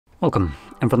Welcome,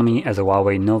 in front of me is a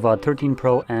HUAWEI Nova 13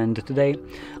 Pro, and today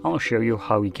I'll show you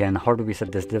how you can hard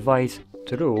reset this device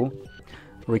through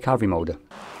recovery mode.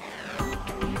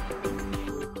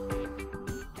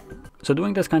 So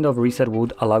doing this kind of reset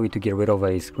would allow you to get rid of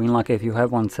a screen lock if you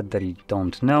have one set that you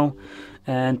don't know.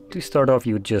 And to start off,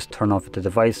 you just turn off the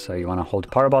device, so you want to hold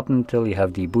power button until you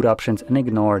have the boot options and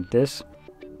ignore this.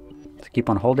 So keep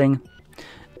on holding,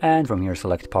 and from here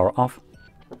select power off.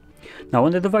 Now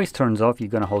when the device turns off, you're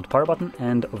going to hold power button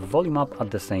and volume up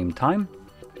at the same time.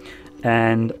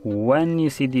 And when you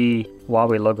see the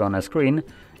HUAWEI logo on the screen,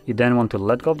 you then want to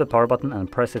let go of the power button and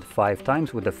press it 5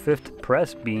 times, with the 5th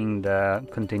press being the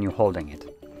continue holding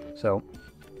it. So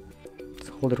let's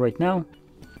hold it right now.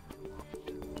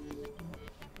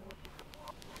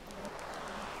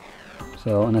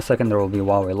 So in a second there will be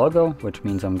HUAWEI logo, which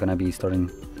means I'm going to be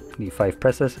starting the 5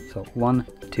 presses. So 1,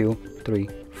 2, 3,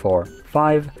 4,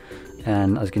 5.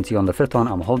 And as you can see on the 5th one,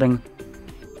 I'm holding.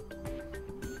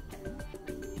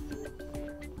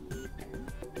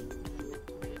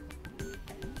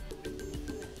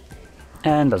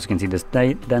 And as you can see, this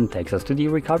then takes us to the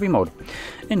recovery mode.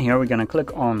 In here, we're going to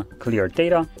click on clear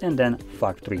data and then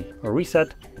factory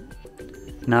reset.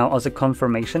 Now, as a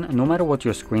confirmation, no matter what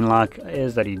your screen lock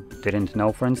is that you didn't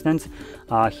know, for instance,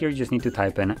 here you just need to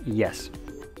type in yes,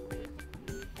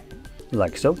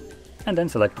 like so, and then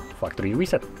select factory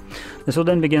reset. This will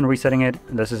then begin resetting it.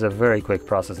 This is a very quick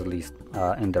process, at least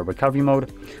in the recovery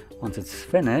mode. Once it's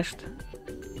finished,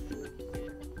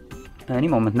 any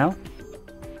moment now.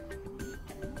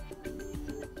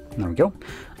 There we go.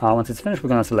 Once it's finished, we're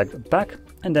going to select back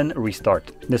and then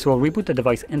restart. This will reboot the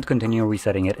device and continue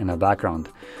resetting it in the background.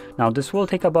 Now this will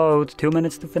take about 2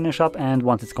 minutes to finish up, and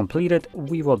once it's completed,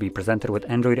 we will be presented with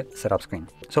Android setup screen.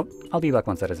 So I'll be back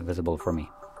once that is visible for me.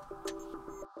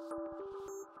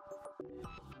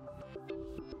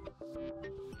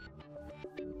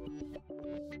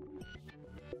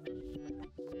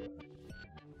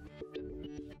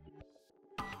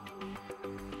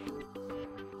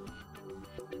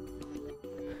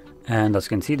 And as you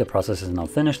can see, the process is now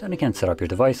finished and you can set up your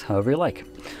device however you like.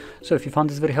 So if you found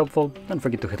this video helpful, don't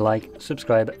forget to hit like,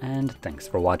 subscribe, and thanks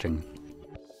for watching.